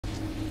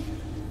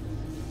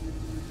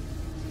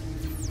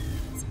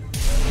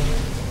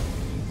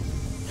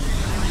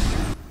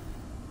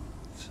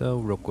So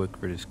real quick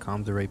for this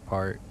comms array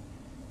part,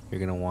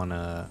 you're gonna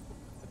wanna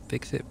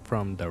fix it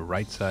from the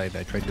right side.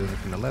 I tried doing it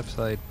from the left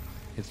side.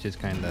 It's just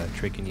kind of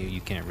tricking you.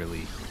 You can't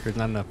really, there's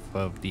not enough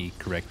of the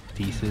correct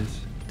pieces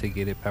to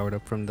get it powered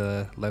up from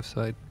the left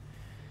side.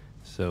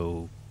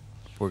 So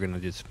we're gonna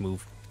just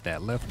move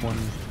that left one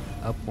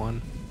up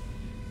one.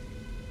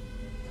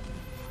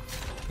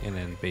 And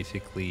then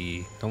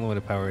basically the only way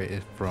to power it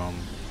is from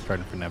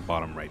starting from that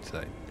bottom right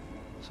side.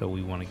 So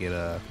we want to get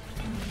a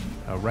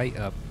right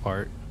up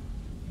part.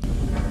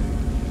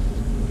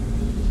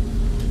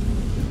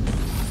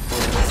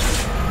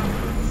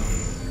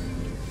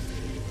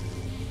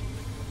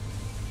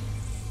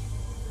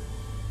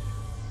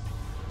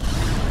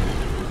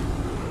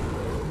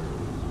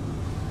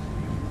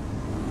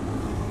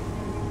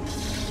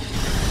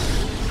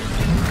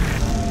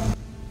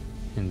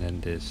 And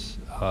then this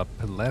up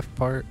left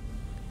part,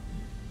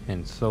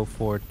 and so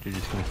forth. You're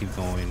just going to keep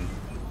going.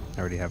 I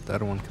already have the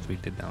other one because we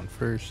did down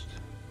first.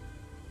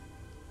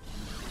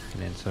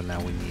 And then so now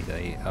we need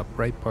a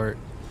upright part.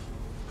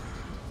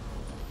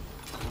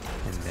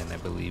 And then I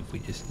believe we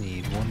just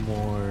need one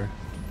more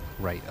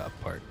right up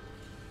part.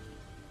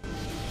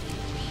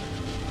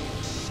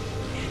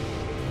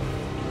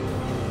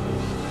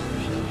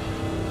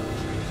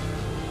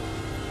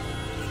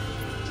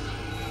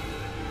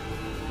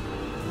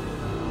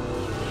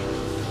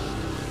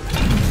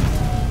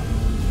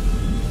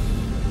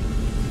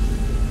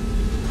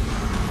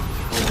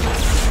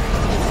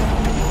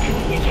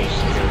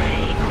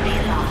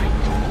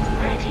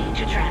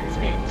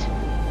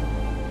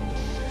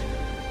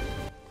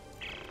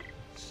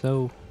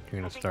 So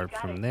you're going to start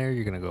from there.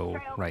 You're going to go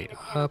right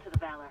up,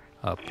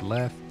 up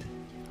left,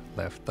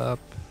 left up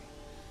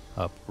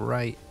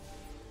right,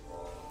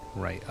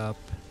 right up,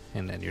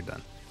 and then you're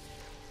done.